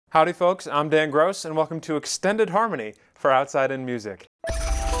Howdy folks, I'm Dan Gross and welcome to Extended Harmony for Outside In Music.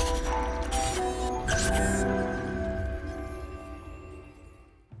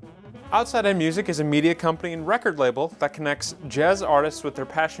 Outside In Music is a media company and record label that connects jazz artists with their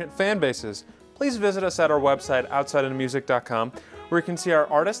passionate fan bases. Please visit us at our website, outsideinmusic.com, where you can see our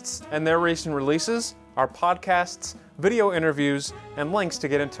artists and their recent releases, our podcasts, video interviews, and links to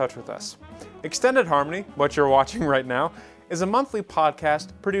get in touch with us. Extended Harmony, what you're watching right now, is a monthly podcast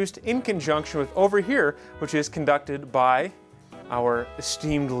produced in conjunction with Over Here, which is conducted by our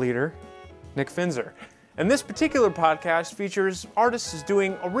esteemed leader, Nick Finzer. And this particular podcast features artists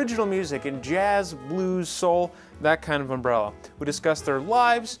doing original music in jazz, blues, soul, that kind of umbrella. We discuss their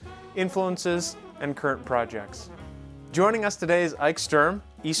lives, influences, and current projects. Joining us today is Ike Sturm,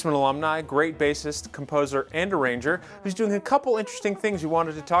 Eastman alumni, great bassist, composer, and arranger, who's doing a couple interesting things we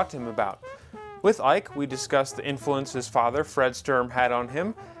wanted to talk to him about. With Ike, we discussed the influence his father, Fred Sturm, had on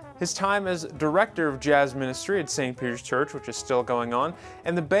him, his time as director of jazz ministry at St. Peter's Church, which is still going on,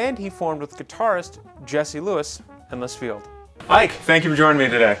 and the band he formed with guitarist Jesse Lewis and Les Field. Ike, thank you for joining me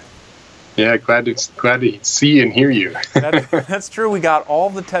today. Yeah, glad to see and hear you. That's true. We got all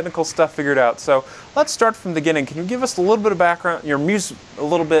the technical stuff figured out. So let's start from the beginning. Can you give us a little bit of background, a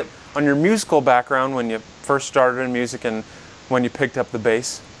little bit on your musical background when you first started in music and when you picked up the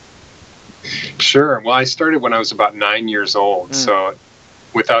bass? Sure. Well, I started when I was about 9 years old. So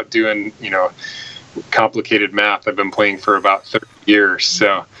without doing, complicated math, I've been playing for about 30 years.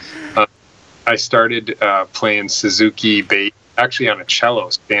 So I started playing Suzuki bass, actually on a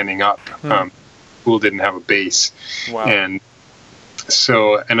cello, standing up. School didn't have a bass. Wow. And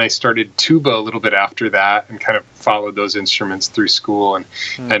I started tuba a little bit after that and kind of followed those instruments through school and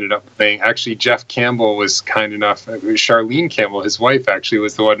ended up playing. Actually, Jeff Campbell was kind enough, Charlene Campbell, his wife, actually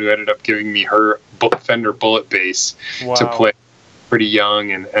was the one who ended up giving me her Fender Bullet bass to play pretty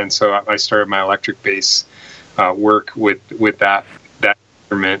young. And so I started my electric bass work with that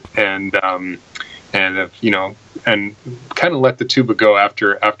instrument and kind of let the tuba go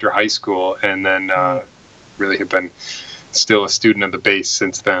after high school, and then really have been still a student of the bass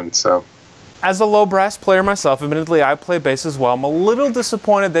since then. So, as a low brass player myself, admittedly I play bass as well. I'm a little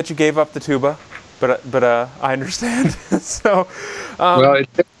disappointed that you gave up the tuba, but I understand. So, well,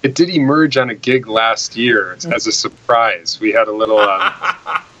 it did emerge on a gig last year as a surprise. We had a little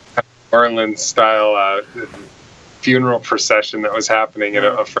New Orleans style funeral procession that was happening at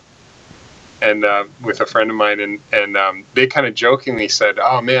with a friend of mine, and they kind of jokingly said,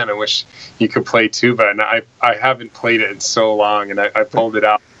 "Oh man, I wish you could play tuba." And I haven't played it in so long, and I pulled it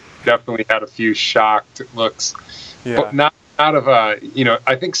out. Definitely had a few shocked looks, but not of I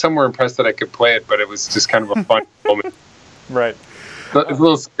think some were impressed that I could play it, but it was just kind of a fun moment. Right. But it's a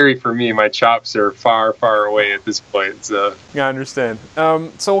little scary for me. My chops are far, far away at this point. So. Yeah, I understand.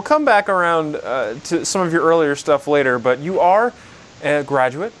 So we'll come back around to some of your earlier stuff later, but you are a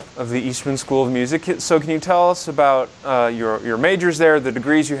graduate of the Eastman School of Music. So can you tell us about your majors there, the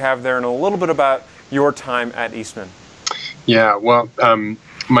degrees you have there, and a little bit about your time at Eastman? Yeah, well,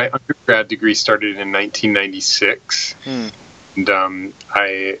 my undergrad degree started in 1996, and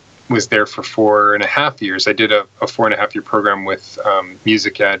I was there for 4.5 years. I did a 4.5-year program with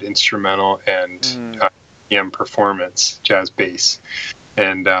music ed, instrumental, and EM performance, jazz bass.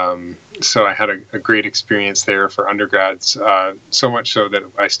 And so I had a great experience there for undergrads, so much so that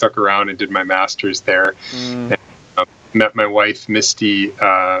I stuck around and did my master's there. And, met my wife, Misty,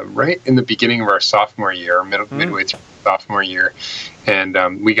 right in the beginning of our sophomore year, midway through sophomore year. And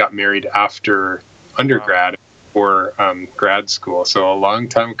we got married after undergrad or grad school. So a long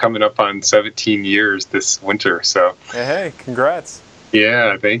time, coming up on 17 years this winter. So hey, congrats.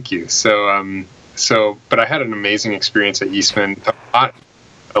 Yeah, thank you. But I had an amazing experience at Eastman,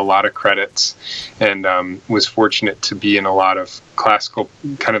 a lot of credits, and was fortunate to be in a lot of classical,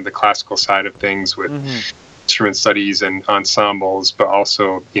 kind of the classical side of things with instrument studies and ensembles, but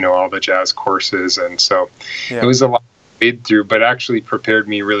also, all the jazz courses. And so it was a lot to wade through, but actually prepared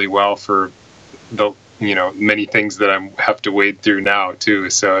me really well for the, many things that I have to wade through now too.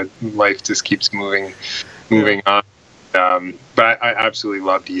 So life just keeps moving on. But I absolutely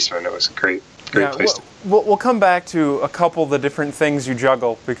loved Eastman. It was a great place to. We'll come back to a couple of the different things you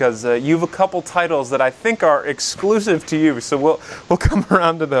juggle, because you have a couple titles that I think are exclusive to you. So we'll come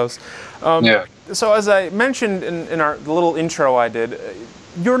around to those. So as I mentioned in the little intro I did,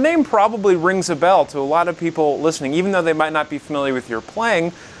 your name probably rings a bell to a lot of people listening, even though they might not be familiar with your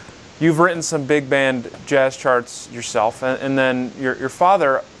playing. You've written some big band jazz charts yourself, and then your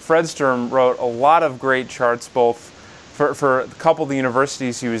father, Fred Sturm, wrote a lot of great charts, both for a couple of the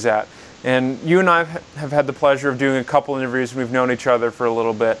universities he was at. And you and I have had the pleasure of doing a couple interviews, and we've known each other for a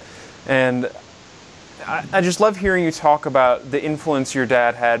little bit. And I just love hearing you talk about the influence your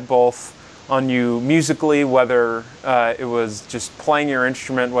dad had both on you musically, whether it was just playing your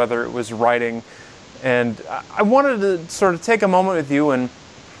instrument, whether it was writing. And I wanted to sort of take a moment with you and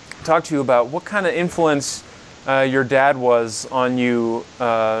talk to you about what kind of influence your dad was on you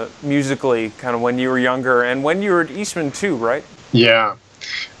musically, kind of when you were younger and when you were at Eastman too, right? Yeah.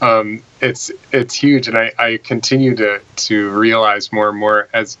 It's huge, and I continue to realize more and more.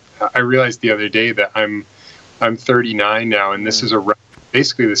 As I realized the other day that I'm 39 now, and this is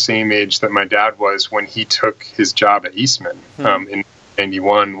basically the same age that my dad was when he took his job at Eastman in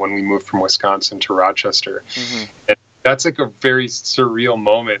 '91 when we moved from Wisconsin to Rochester. And that's like a very surreal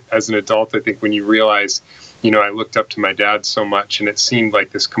moment as an adult, I think, when you realize, I looked up to my dad so much, and it seemed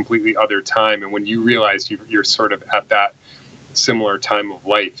like this completely other time. And when you realize you're sort of at that similar time of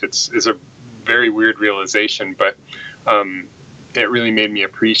life, it's a very weird realization, but it really made me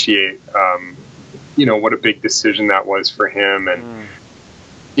appreciate what a big decision that was for him. And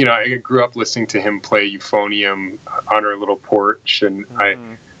I grew up listening to him play euphonium on our little porch, and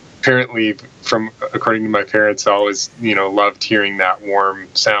I apparently, according to my parents, I always loved hearing that warm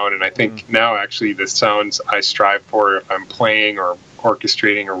sound. And I think now actually the sounds I strive for if I'm playing or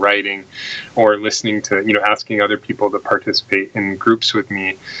orchestrating or writing or listening to, asking other people to participate in groups with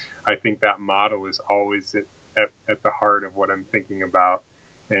me, I think that model is always at the heart of what I'm thinking about.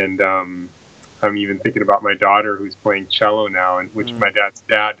 And I'm even thinking about my daughter who's playing cello now, and which my dad's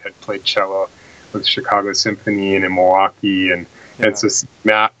dad had played cello with Chicago Symphony and in Milwaukee. And so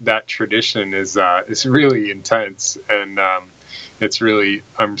that tradition is really intense. And it's really,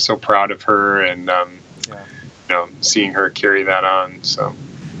 I'm so proud of her, and seeing her carry that on. So,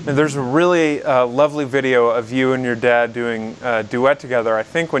 and there's a really lovely video of you and your dad doing a duet together. I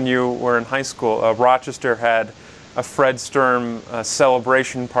think when you were in high school, Rochester had a Fred Sturm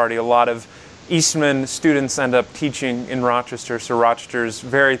celebration party. A lot of Eastman students end up teaching in Rochester, so Rochester's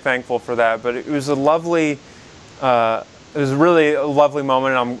very thankful for that. But it was a lovely, it was really a lovely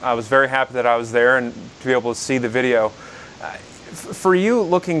moment, and I was very happy that I was there and to be able to see the video. For you,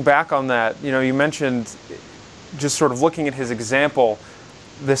 looking back on that, you mentioned just sort of looking at his example,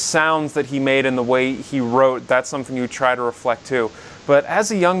 the sounds that he made and the way he wrote, that's something you try to reflect too. But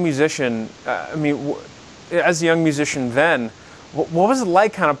as a young musician, as a young musician then, what was it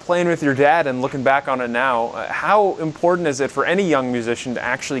like kind of playing with your dad and looking back on it now? How important is it for any young musician to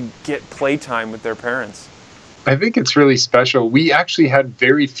actually get playtime with their parents? I think it's really special. We actually had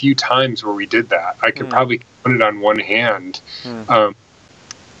very few times where we did that. I could probably count it on one hand.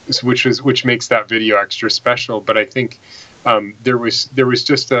 Which makes that video extra special. But I think there was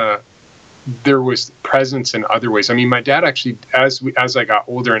presence in other ways. I mean, my dad actually, as I got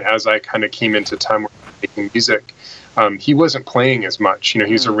older and as I kind of came into time where I was making music, he wasn't playing as much. He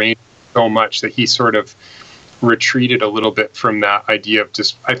was arranging so much that he sort of retreated a little bit from that idea of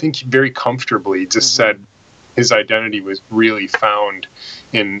just, I think, very comfortably just said his identity was really found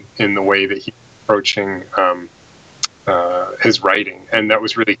in the way that he was approaching his writing, and that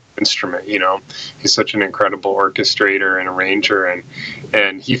was really his instrument. He's such an incredible orchestrator and arranger,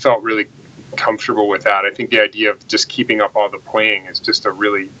 and he felt really comfortable with that. I think the idea of just keeping up all the playing is just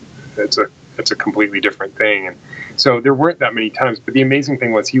it's a completely different thing. And so there weren't that many times, but the amazing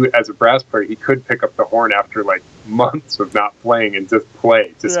thing was as a brass player, he could pick up the horn after like months of not playing and just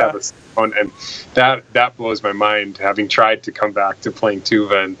play, have a sound. And that blows my mind, having tried to come back to playing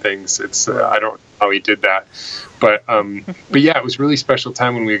tuba and things. It's I don't know how he did that, but yeah, it was a really special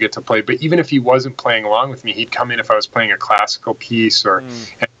time when we would get to play. But even if he wasn't playing along with me, he'd come in if I was playing a classical piece or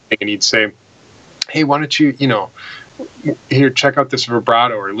anything, and he'd say, hey, why don't you, here, check out this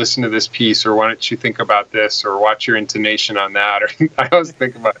vibrato, or listen to this piece, or why don't you think about this, or watch your intonation on that. Or I always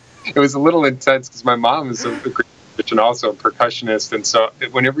think about it. It was a little intense because my mom is a great musician, also a percussionist, and so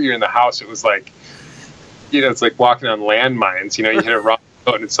whenever you're in the house, it was like, it's like walking on landmines. You hit a wrong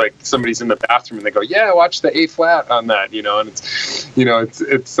note, and it's like somebody's in the bathroom, and they go, "Yeah, watch the A flat on that," and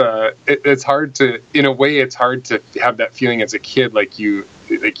it's hard to, in a way, it's hard to have that feeling as a kid, like you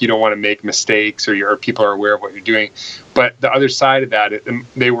don't want to make mistakes, or people are aware of what you're doing. But the other side of that,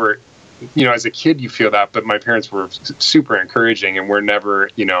 they were, as a kid you feel that, but my parents were super encouraging, and we're never,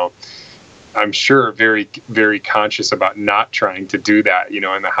 I'm sure very, very conscious about not trying to do that,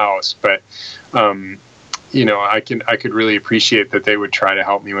 in the house. But, I could really appreciate that they would try to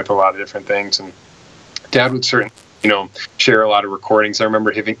help me with a lot of different things. And Dad would certainly, share a lot of recordings. I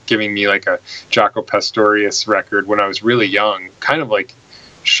remember him giving me like a Jaco Pastorius record when I was really young, kind of like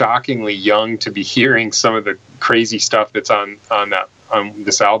shockingly young to be hearing some of the crazy stuff that's on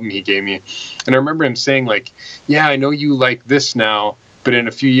this album he gave me. And I remember him saying like, yeah, I know you like this now, but in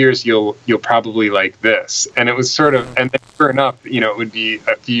a few years you'll probably like this. And it was sort of, and then sure enough, it would be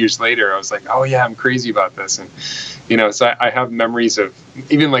a few years later, I was like, oh yeah, I'm crazy about this. And, so I have memories of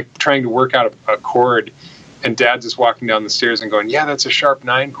even like trying to work out a chord, and Dad just walking down the stairs and going, yeah, that's a sharp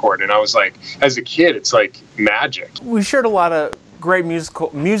 9 chord. And I was like, as a kid, it's like magic. We shared a lot of great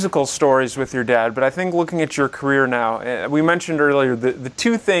musical stories with your dad, but I think looking at your career now, we mentioned earlier the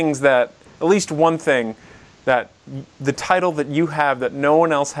two things that, at least one thing, that the title that you have that no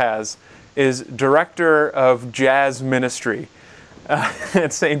one else has is Director of Jazz Ministry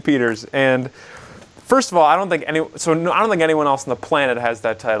at St. Peter's. And first of all, I don't think anyone else on the planet has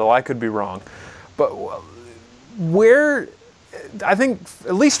that title. I could be wrong. But where, I think,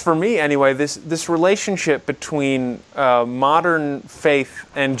 at least for me anyway, this relationship between modern faith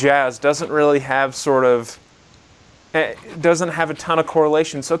and jazz doesn't really have doesn't have a ton of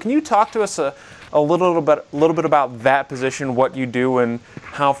correlation. So can you talk to us a little bit about that position, what you do, and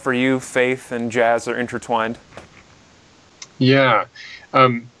how for you faith and jazz are intertwined? Yeah.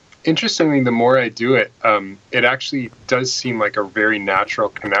 Interestingly, the more I do it, it actually does seem like a very natural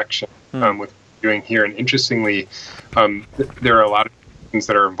connection with doing here. And interestingly, there are a lot of things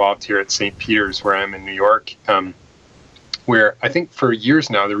that are involved here at St. Peter's, where I'm in New York, where I think for years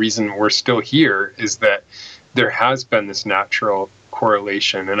now, the reason we're still here is that there has been this natural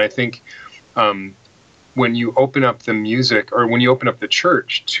correlation. And I think when you open up the music, or when you open up the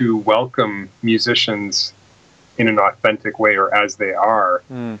church to welcome musicians in an authentic way, or as they are,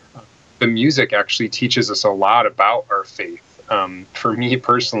 the music actually teaches us a lot about our faith. For me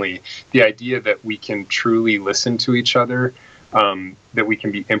personally, the idea that we can truly listen to each other, that we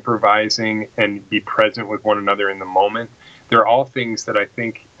can be improvising and be present with one another in the moment, they're all things that I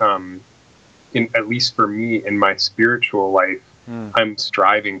think, at least for me in my spiritual life, I'm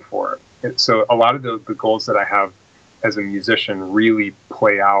striving for. And so a lot of the goals that I have as a musician really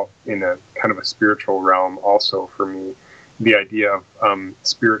play out in a kind of a spiritual realm also for me. The idea of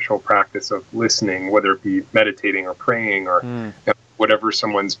spiritual practice of listening, whether it be meditating or praying or whatever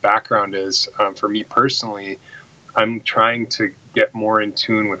someone's background is. For me personally, I'm trying to get more in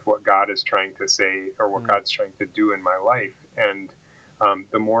tune with what God is trying to say, or what God's trying to do in my life. And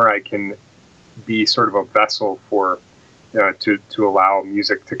the more I can be sort of a vessel for to allow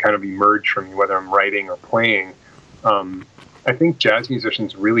music to kind of emerge from me, whether I'm writing or playing, I think jazz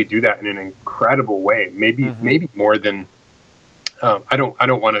musicians really do that in an incredible way. Maybe more than I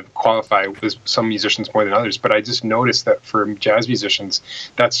don't want to qualify with some musicians more than others, but I just noticed that for jazz musicians,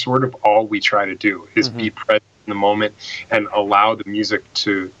 that's sort of all we try to do is be present in the moment and allow the music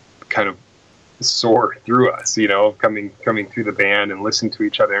to kind of soar through us, coming through the band, and listen to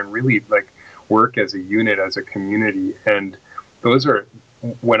each other and really like work as a unit, as a community. And those are,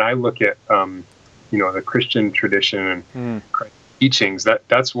 when I look at the Christian tradition and teachings,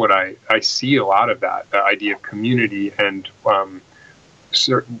 that's what I see a lot of that, the idea of community and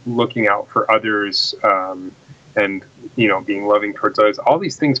looking out for others, and being loving towards others. All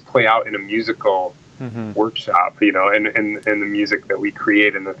these things play out in a musical workshop, and the music that we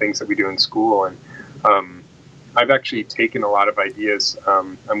create and the things that we do in school. And I've actually taken a lot of ideas.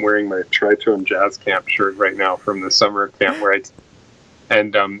 I'm wearing my Tritone Jazz Camp shirt right now from the summer camp where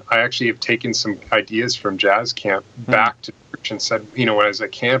I actually have taken some ideas from jazz camp back to church and said, when I was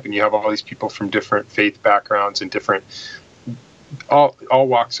at camp and you have all these people from different faith backgrounds and different all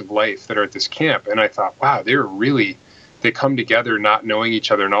walks of life that are at this camp, and I thought, wow, they come together not knowing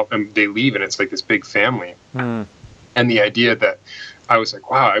each other, and they leave, and it's like this big family. And the idea that I was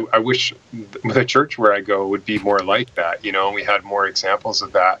like, wow, I wish the church where I go would be more like that, and we had more examples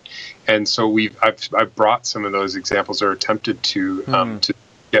of that. And so I've brought some of those examples, or attempted to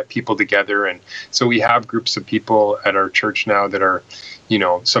get people together. And so we have groups of people at our church now that are,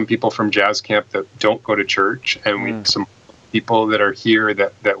 some people from jazz camp that don't go to church, and some people that are here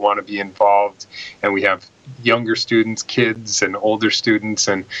that want to be involved. And we have younger students, kids, and older students,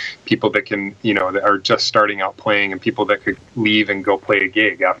 and people that can, that are just starting out playing, and people that could leave and go play a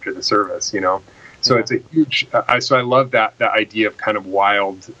gig after the service, So it's a huge, so I love that idea of kind of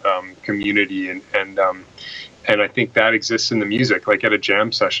wild community. And I think that exists in the music, like at a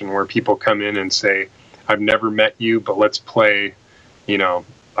jam session where people come in and say, I've never met you, but let's play, I'll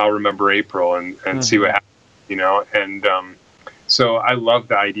Remember April and see what happens, and so I love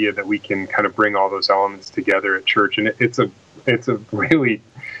the idea that we can kind of bring all those elements together at church, and it's a really,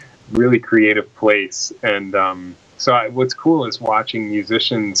 really creative place. And what's cool is watching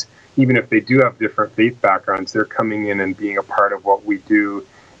musicians, even if they do have different faith backgrounds, they're coming in and being a part of what we do,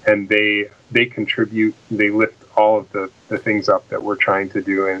 and they contribute, they lift all of the things up that we're trying to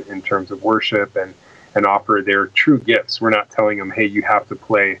do in terms of worship and offer their true gifts. We're not telling them, hey, you have to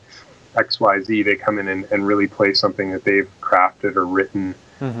play XYZ. They come in and really play something that they've crafted or written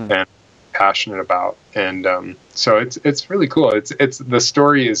and passionate about. And so it's really cool. It's the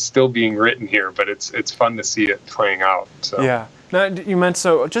story is still being written here, but it's fun to see it playing out. So. Yeah. Now, you meant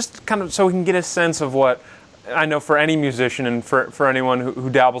so just kind of so we can get a sense of what I know for any musician and for anyone who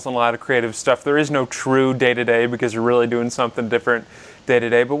dabbles in a lot of creative stuff, there is no true day-to-day because you're really doing something different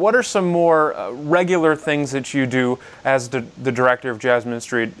day-to-day. But what are some more regular things that you do as the director of jazz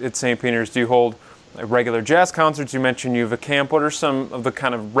ministry at St. Peter's? Do you hold regular jazz concerts? You mentioned you have a camp. What are some of the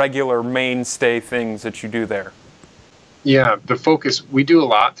kind of regular mainstay things that you do there? Yeah, the focus, we do a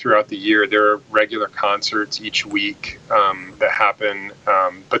lot throughout the year. There are regular concerts each week that happen.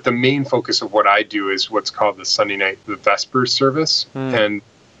 But the main focus of what I do is what's called the Sunday night, the Vespers service. And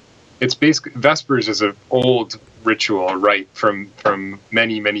it's basically, Vespers is an old ritual, right, from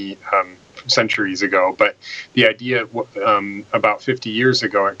many, many centuries ago. But the idea, about 50 years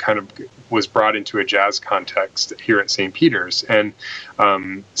ago, it kind of was brought into a jazz context here at St. Peter's. And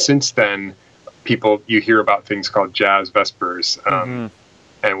since then, you hear about things called jazz vespers,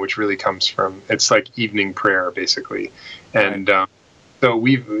 and which really comes from, it's like evening prayer basically. And so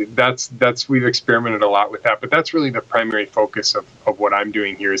we've experimented a lot with that, but that's really the primary focus of what I'm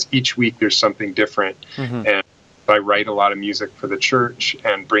doing here is each week there's something different. And I write a lot of music for the church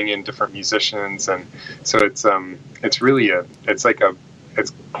and bring in different musicians. And so it's really it's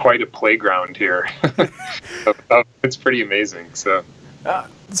quite a playground here. It's pretty amazing. So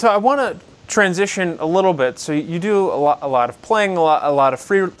I want to transition a little bit. So you do a lot of playing, a lot of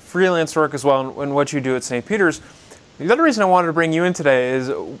freelance work as well in what you do at St. Peter's. The other reason I wanted to bring you in today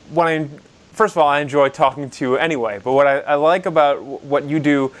is first of all, I enjoy talking to you anyway, but what I like about what you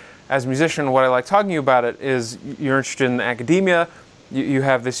do as a musician, what I like talking to you about it is you're interested in academia. You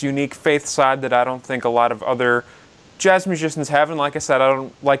have this unique faith side that I don't think a lot of other jazz musicians have. And like I said, I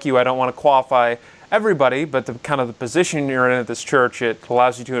don't want to qualify everybody, but the kind of the position you're in at this church, it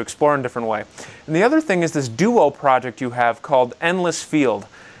allows you to explore in a different way. And the other thing is this duo project you have called Endless Field.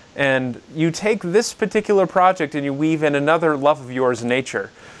 And you take this particular project and you weave in another love of yours,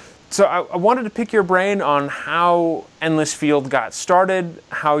 nature. So I wanted to pick your brain on how Endless Field got started,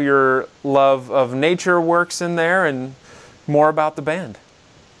 how your love of nature works in there, and more about the band.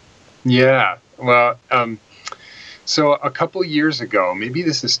 Yeah, well, so a couple years ago, maybe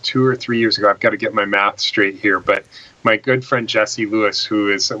this is 2 or 3 years ago, I've got to get my math straight here, but my good friend Jesse Lewis, who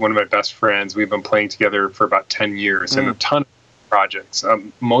is one of my best friends, we've been playing together for about 10 years and a ton of projects.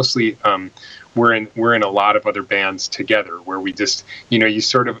 Mostly we're in a lot of other bands together where we just, you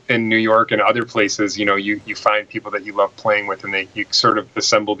sort of in New York and other places, you find people that you love playing with, and you sort of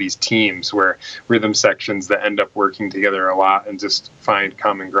assemble these teams where rhythm sections that end up working together a lot and just find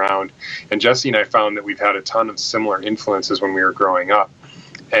common ground. And Jesse and I found that we've had a ton of similar influences when we were growing up.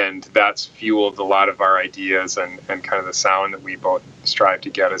 And that's fueled a lot of our ideas and kind of the sound that we both strive to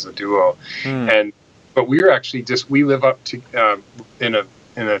get as a duo. But we live up to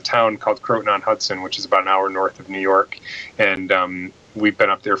in a town called Croton-on-Hudson, which is about an hour north of New York, and we've been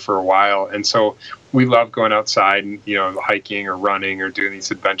up there for a while. And so we love going outside and hiking or running or doing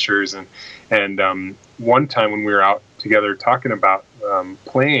these adventures. And one time when we were out together talking about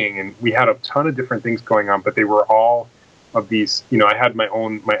playing, and we had a ton of different things going on, but they were all of these. I had my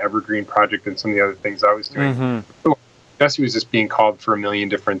evergreen project and some of the other things I was doing. So Jesse was just being called for a million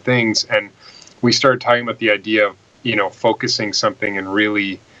different things, and we started talking about the idea of focusing something and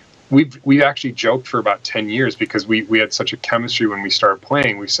really, we actually joked for about 10 years because we had such a chemistry when we started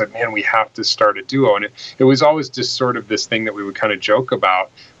playing. We said, man, we have to start a duo. And it was always just sort of this thing that we would kind of joke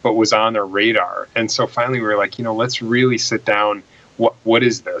about, but was on our radar. And so finally we were like, let's really sit down. What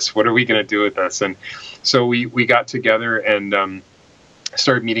is this? What are we going to do with this? And so we got together and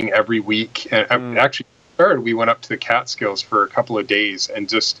started meeting every week. And actually we went up to the Catskills for a couple of days and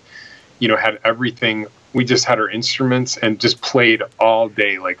just, had everything. We just had our instruments and just played all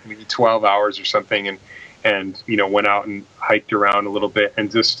day, like maybe 12 hours or something, and went out and hiked around a little bit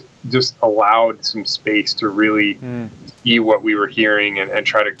and just allowed some space to really see what we were hearing and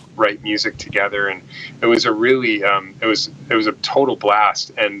try to write music together. And it was a really it was a total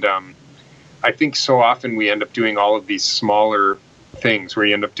blast. And I think so often we end up doing all of these smaller things where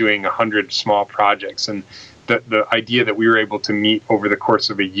you end up doing 100 small projects, and the idea that we were able to meet over the course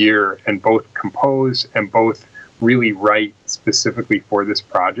of a year and both compose and both really write specifically for this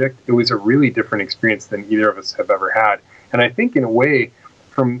project, it was a really different experience than either of us have ever had. And I think in a way,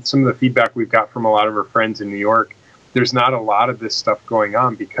 from some of the feedback we've got from a lot of our friends in New York, there's not a lot of this stuff going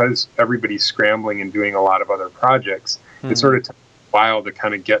on because everybody's scrambling and doing a lot of other projects. It sort of took a while to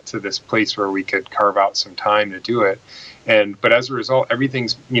kind of get to this place where we could carve out some time to do it. But as a result,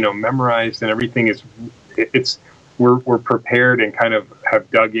 everything's, memorized, and everything we're prepared and kind of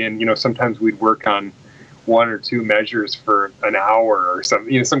have dug in. Sometimes we'd work on 1 or 2 measures for an hour or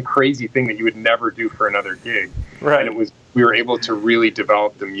something, some crazy thing that you would never do for another gig. Right. And we were able to really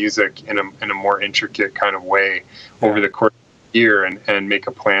develop the music in a more intricate kind of way over the course of the year, and make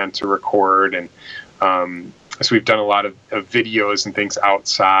a plan to record. And so we've done a lot of videos and things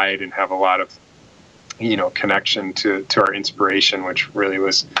outside, and have a lot of connection to our inspiration, which really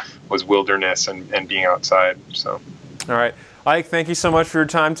was wilderness and being outside. So, all right, Ike, thank you so much for your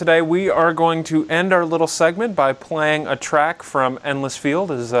time today. We are going to end our little segment by playing a track from Endless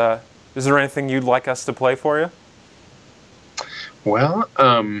Field. Is there anything you'd like us to play for you? Well,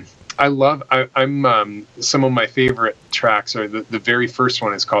 I'm some of my favorite tracks are the very first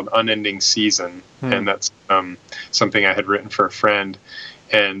one is called Unending Season, and that's something I had written for a friend.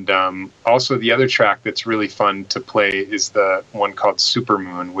 And also the other track that's really fun to play is the one called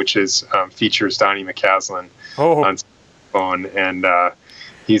Supermoon, which features Donnie McCaslin on phone, and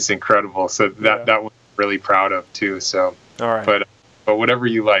he's incredible. So that one I'm really proud of too. So, all right. But whatever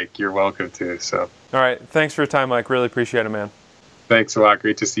you like, you're welcome to. So, all right. Thanks for your time, Mike. Really appreciate it, man. Thanks a lot.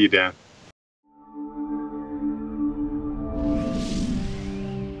 Great to see you, Dan.